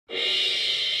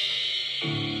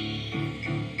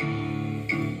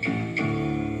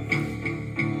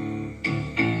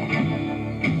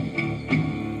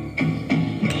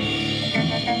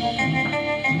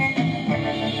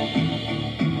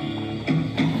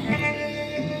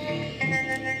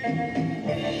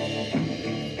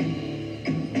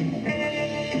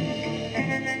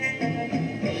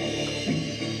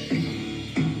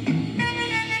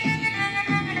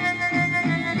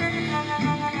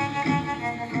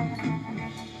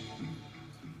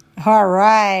All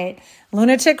right.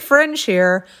 Lunatic Fringe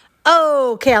here.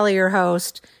 Oh, Callie, your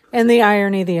host. And the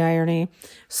irony.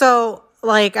 So,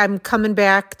 I'm coming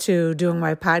back to doing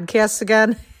my podcasts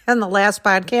again. And the last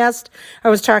podcast, I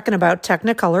was talking about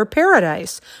Technicolor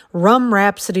Paradise, rum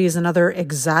rhapsodies and other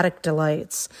exotic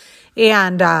delights.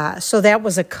 And so that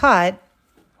was a cut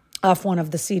off one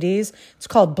of the CDs. It's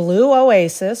called Blue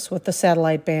Oasis with the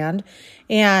Satellite Band.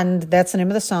 And that's the name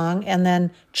of the song. And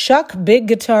then Chuck Big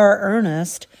Guitar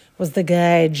Ernest was the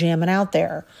guy jamming out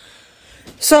there.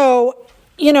 So,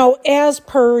 as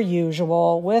per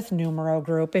usual with Numero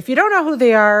Group, if you don't know who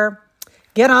they are,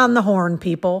 get on the horn,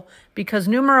 people, because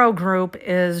Numero Group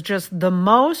is just the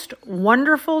most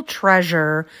wonderful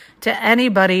treasure to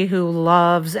anybody who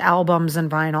loves albums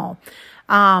and vinyl.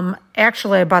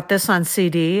 Actually, I bought this on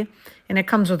CD, and it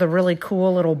comes with a really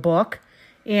cool little book,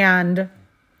 and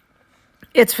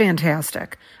it's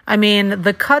fantastic. I mean,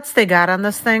 the cuts they got on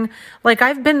this thing,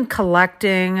 I've been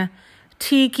collecting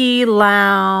Tiki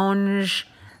Lounge,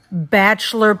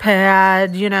 Bachelor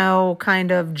Pad,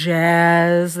 kind of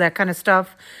jazz, that kind of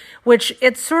stuff, which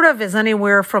it sort of is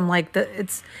anywhere from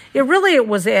it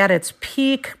was at its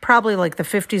peak, probably the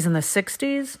 50s and the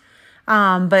 60s.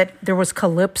 But there was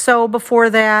Calypso before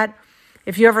that.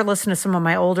 If you ever listen to some of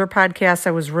my older podcasts,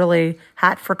 I was really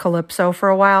hot for Calypso for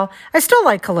a while. I still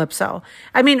like Calypso.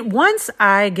 I mean, once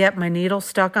I get my needle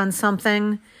stuck on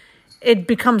something, it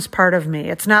becomes part of me.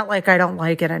 It's not like I don't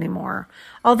like it anymore.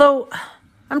 Although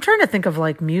I'm trying to think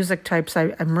of music types I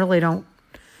really don't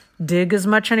dig as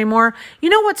much anymore. You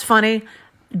know what's funny?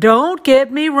 Don't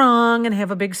get me wrong and have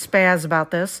a big spaz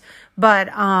about this, but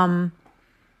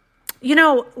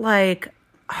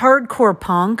hardcore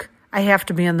punk, I have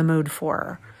to be in the mood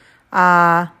for.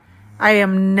 I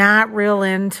am not real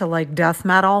into death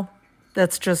metal.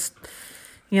 That's just,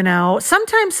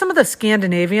 sometimes some of the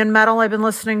Scandinavian metal I've been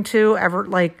listening to,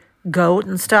 Goat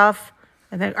and stuff,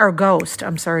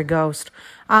 Ghost.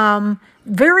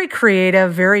 Very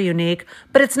creative, very unique,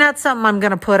 but it's not something I'm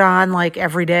going to put on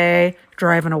every day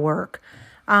driving to work.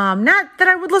 Not that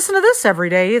I would listen to this every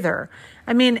day either.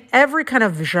 I mean, every kind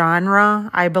of genre,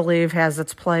 I believe, has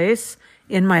its place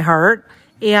in my heart.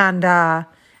 And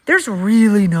there's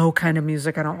really no kind of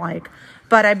music I don't like.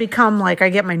 But I become I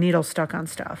get my needle stuck on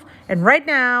stuff. And right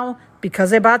now,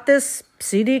 because I bought this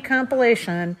CD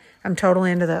compilation, I'm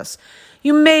totally into this.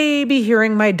 You may be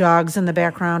hearing my dogs in the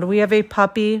background. We have a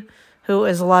puppy who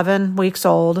is 11 weeks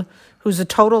old, who's a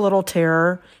total little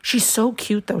terror. She's so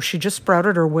cute, though. She just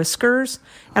sprouted her whiskers.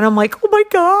 And I'm like, oh, my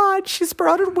God, she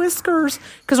sprouted whiskers.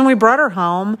 Because when we brought her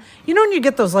home, when you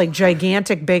get those,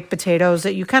 gigantic baked potatoes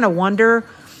that you kind of wonder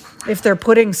if they're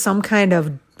putting some kind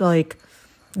of,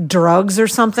 drugs or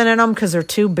something in them because they're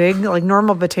too big.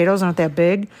 Normal potatoes aren't that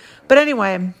big. But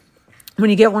anyway, when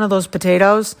you get one of those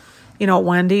potatoes, at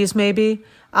Wendy's maybe,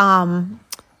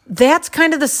 that's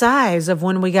kind of the size of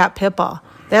when we got Pippa.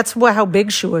 That's how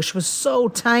big she was. She was so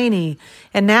tiny.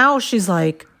 And now she's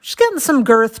getting some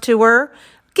girth to her,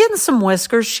 getting some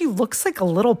whiskers. She looks like a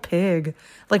little pig.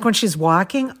 When she's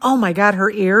walking, oh my God, her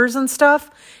ears and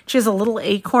stuff. She has a little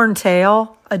acorn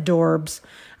tail. Adorbs.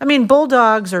 I mean,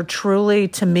 bulldogs are truly,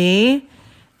 to me,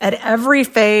 at every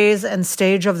phase and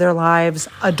stage of their lives,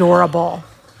 adorable.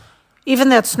 Even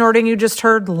that snorting you just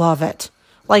heard, love it.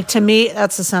 To me,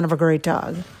 that's the sound of a great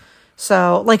dog.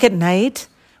 So, at night,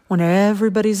 when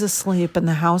everybody's asleep and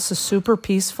the house is super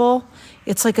peaceful,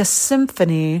 it's like a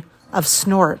symphony of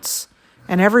snorts.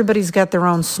 And everybody's got their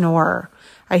own snore.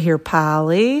 I hear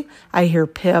Polly, I hear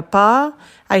Pippa,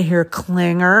 I hear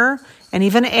Klinger, and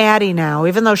even Addie now,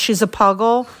 even though she's a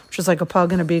puggle, which is a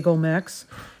pug and a beagle mix,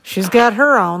 she's got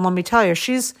her own, let me tell you.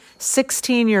 She's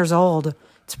 16 years old.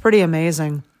 It's pretty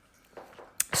amazing.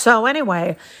 So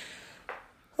anyway,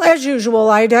 as usual,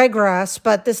 I digress,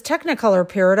 but this Technicolor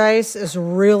Paradise is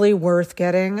really worth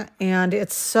getting, and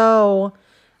it's so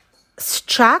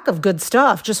chock of good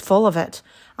stuff, just full of it.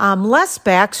 Les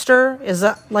Baxter is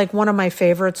one of my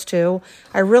favorites too.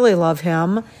 I really love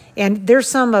him, and there's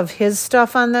some of his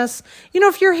stuff on this.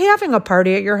 If you're having a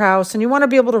party at your house and you want to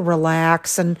be able to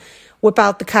relax and whip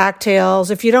out the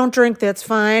cocktails, if you don't drink, that's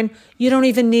fine. You don't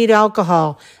even need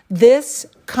alcohol. This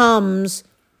comes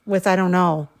with,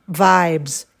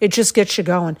 vibes. It just gets you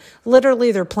going.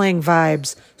 Literally, they're playing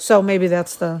vibes. So maybe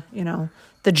that's the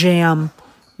jam,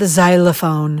 the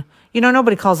xylophone.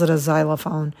 Nobody calls it a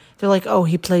xylophone. They're like, oh,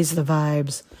 he plays the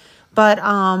vibes. But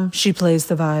she plays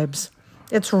the vibes.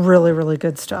 It's really, really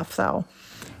good stuff, though.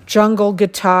 Jungle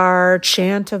Guitar,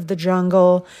 Chant of the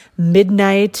Jungle,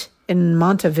 Midnight in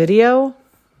Montevideo.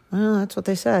 Well, that's what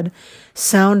they said.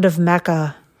 Sound of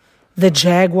Mecca, The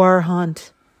Jaguar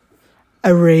Hunt,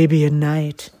 Arabian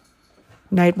Night.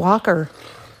 Night Walker,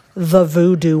 The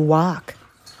Voodoo Walk,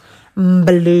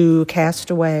 Blue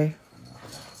Castaway,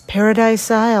 Paradise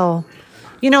Isle.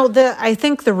 I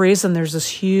think the reason there's this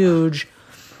huge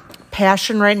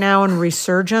passion right now and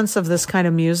resurgence of this kind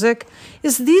of music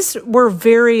is these were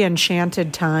very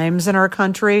enchanted times in our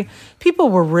country. People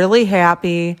were really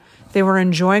happy. They were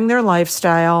enjoying their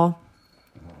lifestyle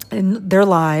and their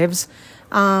lives.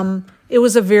 It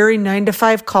was a very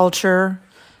 9-to-5 culture.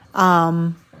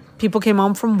 People came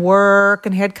home from work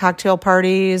and had cocktail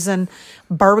parties and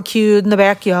barbecued in the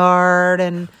backyard.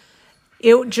 And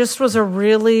it just was a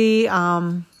really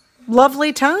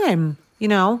lovely time,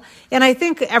 And I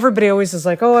think everybody always is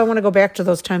like, oh, I want to go back to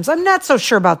those times. I'm not so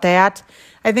sure about that.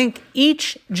 I think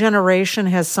each generation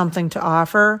has something to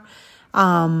offer.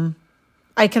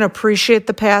 I can appreciate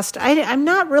the past. I'm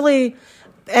not really...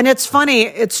 And it's funny,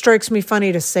 it strikes me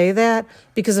funny to say that,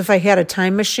 because if I had a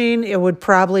time machine, it would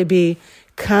probably be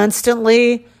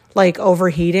constantly like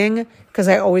overheating because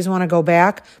I always want to go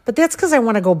back. But that's because I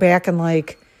want to go back and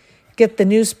like get the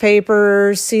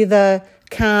newspapers, see the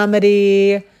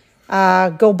comedy,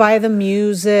 go buy the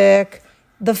music,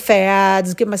 the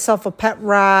fads, get myself a pet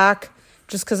rock,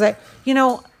 just because I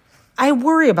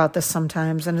worry about this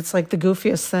sometimes. And it's like the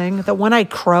goofiest thing that when I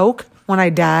croak, when I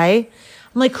die,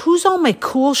 I'm like, who's all my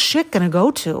cool shit going to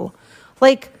go to?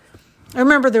 Like, I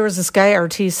remember there was this guy,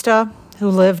 Artista, who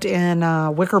lived in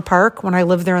Wicker Park when I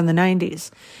lived there in the 90s.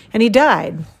 And he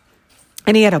died.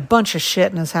 And he had a bunch of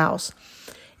shit in his house.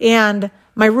 And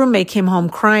my roommate came home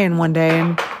crying one day.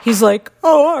 And he's like,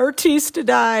 oh, Artista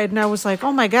died. And I was like,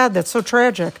 oh, my God, that's so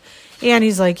tragic. And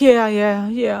he's like,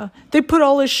 yeah. They put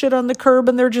all his shit on the curb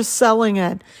and they're just selling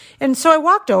it. And so I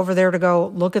walked over there to go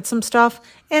look at some stuff.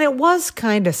 And it was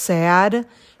kind of sad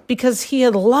because he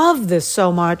had loved this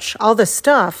so much, all this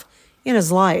stuff in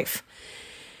his life.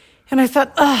 And I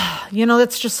thought,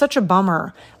 that's just such a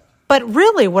bummer. But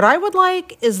really what I would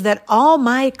like is that all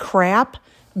my crap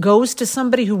goes to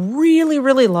somebody who really,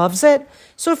 really loves it.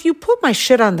 So if you put my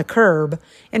shit on the curb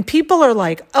and people are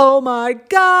like, oh my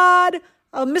God,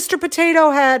 Mr.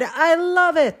 Potato Head, I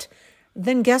love it.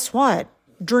 Then guess what?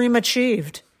 Dream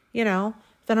achieved, then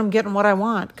I'm getting what I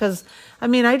want. Because,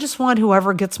 I just want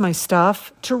whoever gets my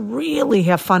stuff to really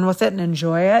have fun with it and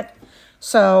enjoy it.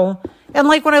 So, and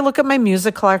like when I look at my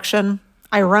music collection,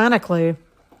 ironically,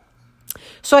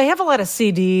 so I have a lot of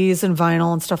CDs and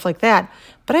vinyl and stuff like that,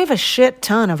 but I have a shit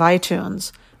ton of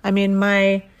iTunes.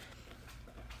 My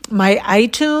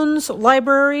iTunes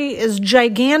library is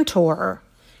gigantor.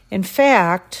 In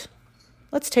fact,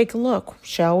 let's take a look,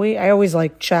 shall we? I always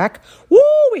check. Woo,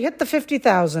 we hit the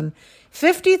 50,000.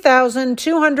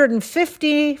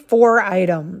 50,254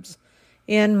 items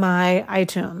in my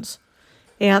iTunes.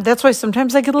 And that's why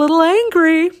sometimes I get a little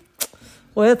angry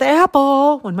with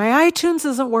Apple when my iTunes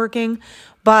isn't working.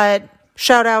 But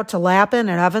shout out to Lappin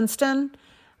at Evanston.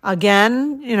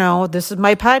 Again, this is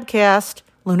my podcast,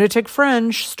 Lunatic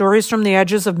Fringe, Stories from the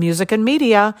Edges of Music and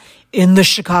Media in the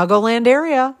Chicagoland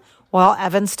area. Well,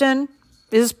 Evanston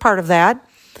is part of that.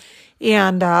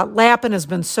 And Lappin has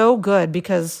been so good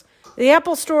because the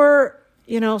Apple Store,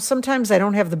 sometimes I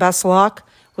don't have the best luck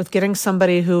with getting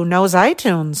somebody who knows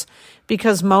iTunes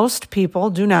because most people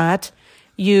do not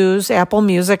use Apple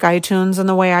Music, iTunes in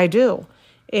the way I do.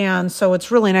 And so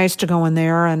it's really nice to go in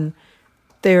there and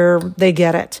they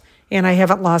get it. And I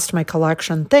haven't lost my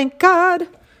collection. Thank God,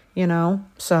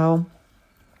 so.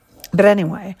 But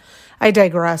anyway, I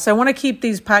digress. I want to keep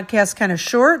these podcasts kind of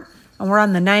short, and we're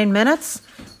on the 9 minutes.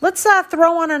 Let's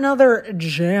throw on another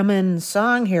jammin'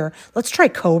 song here. Let's try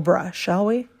Cobra, shall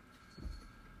we?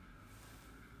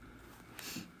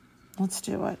 Let's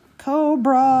do it.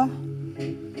 Cobra.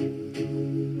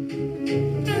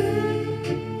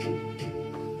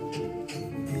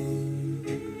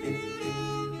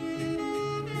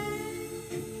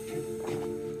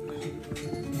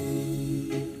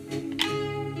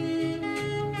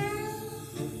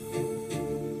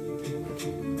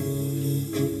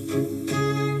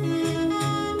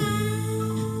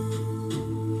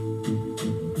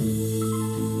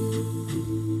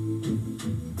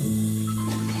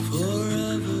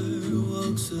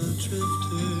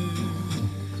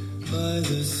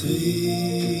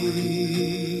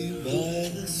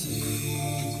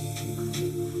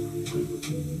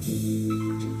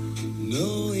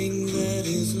 Knowing that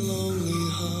his lonely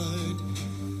heart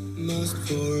must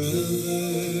forever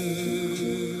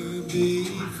be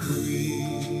free.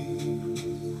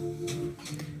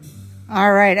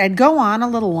 All right, I'd go on a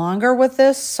little longer with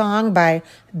this song by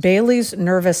Bailey's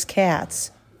Nervous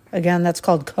Cats. Again, that's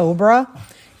called Cobra,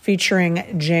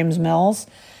 featuring James Mills.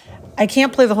 I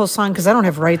can't play the whole song because I don't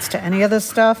have rights to any of this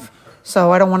stuff,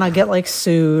 So I don't want to get like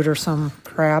sued or some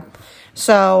crap.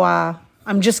 So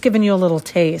I'm just giving you a little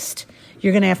taste.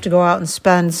 You're going to have to go out and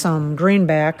spend some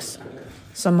greenbacks,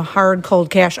 some hard, cold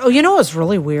cash. Oh, you know what's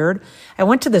really weird? I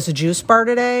went to this juice bar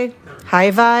today,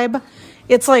 High Vibe.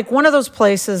 It's like one of those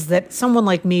places that someone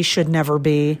like me should never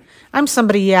be. I'm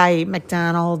somebody, I eat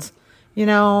McDonald's,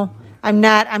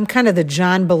 I'm kind of the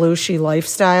John Belushi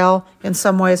lifestyle in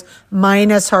some ways,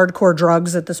 minus hardcore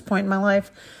drugs at this point in my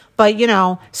life. But,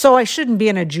 so I shouldn't be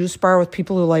in a juice bar with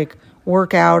people who like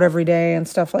work out every day and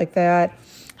stuff like that,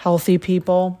 healthy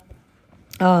people.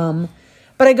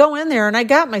 But I go in there and I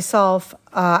got myself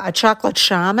a chocolate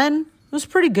shaman. It was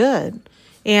pretty good.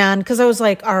 And because I was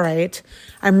like, all right,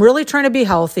 I'm really trying to be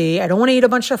healthy. I don't want to eat a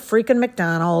bunch of freaking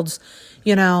McDonald's.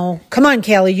 Come on,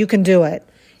 Callie, you can do it.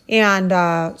 And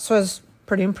so I was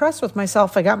pretty impressed with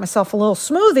myself. I got myself a little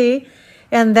smoothie.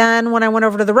 And then when I went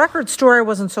over to the record store, I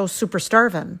wasn't so super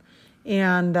starving.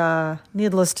 And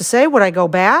needless to say, would I go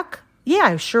back? Yeah,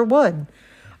 I sure would.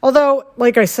 Although,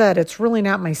 like I said, it's really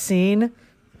not my scene.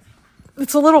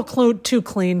 It's a little too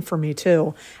clean for me,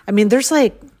 too. I mean, there's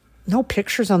like no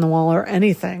pictures on the wall or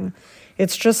anything.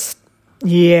 It's just,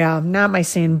 not my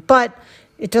scene. But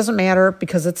it doesn't matter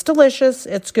because it's delicious.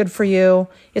 It's good for you.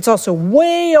 It's also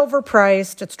way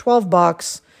overpriced. It's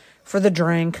 $12 for the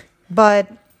drink. But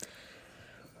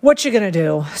what you going to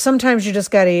do? Sometimes you just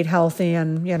got to eat healthy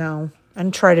and,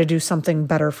 and try to do something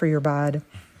better for your bod.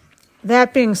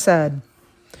 That being said,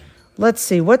 let's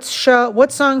see. What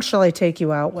song shall I take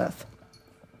you out with?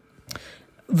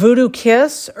 Voodoo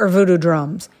Kiss or Voodoo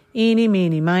Drums? Eeny,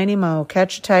 meeny, miny, mo,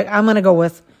 catch a tag. I'm going to go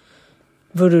with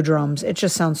Voodoo Drums. It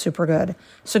just sounds super good.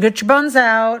 So get your buns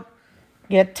out.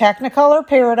 Get Technicolor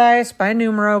Paradise by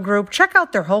Numero Group. Check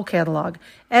out their whole catalog.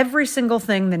 Every single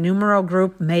thing the Numero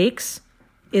Group makes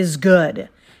is good.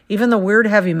 Even the weird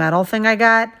heavy metal thing I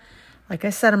got. Like I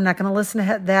said, I'm not going to listen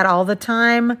to that all the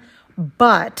time,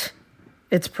 but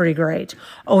it's pretty great.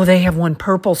 Oh, they have one,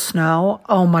 Purple Snow.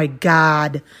 Oh my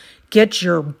God. Get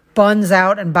your buns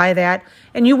out and buy that.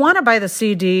 And you want to buy the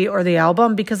CD or the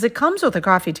album because it comes with a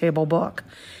coffee table book.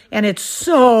 And it's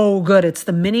so good. It's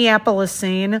the Minneapolis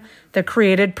scene that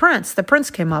created Prince, that Prince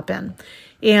came up in.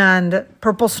 And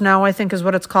Purple Snow, I think is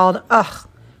what it's called. Ugh,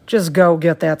 just go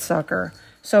get that sucker.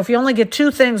 So if you only get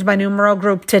two things by Numero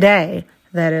Group today,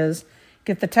 that is,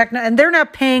 get the Techno. And they're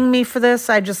not paying me for this.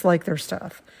 I just like their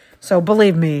stuff. So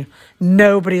believe me,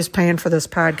 nobody's paying for this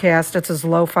podcast. It's as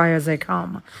lo-fi as they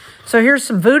come. So here's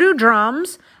some Voodoo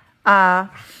Drums,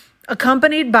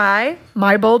 accompanied by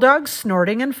my bulldogs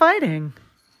snorting and fighting.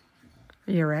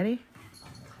 Are you ready?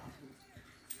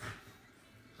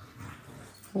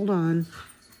 Hold on.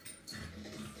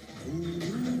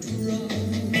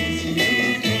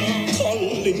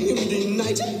 Calling in the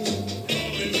night.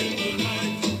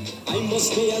 I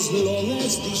must stay as long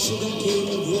as the sugar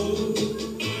cane grows.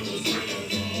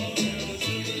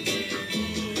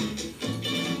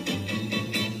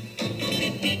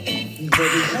 For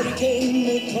the hurricane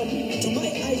may come to my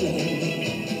island,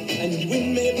 and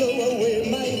wind may blow away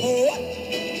my heart.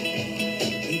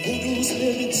 The voodoo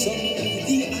spirits of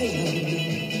the island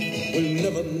will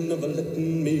never, never let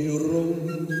me roam.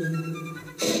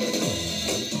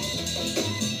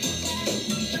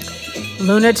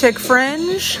 Lunatic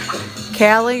Fringe,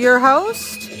 Callie, your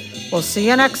host. We'll see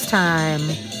you next time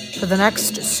for the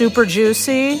next super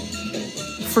juicy,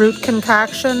 fruit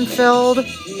concoction filled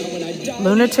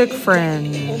Lunatic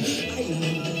Fringe.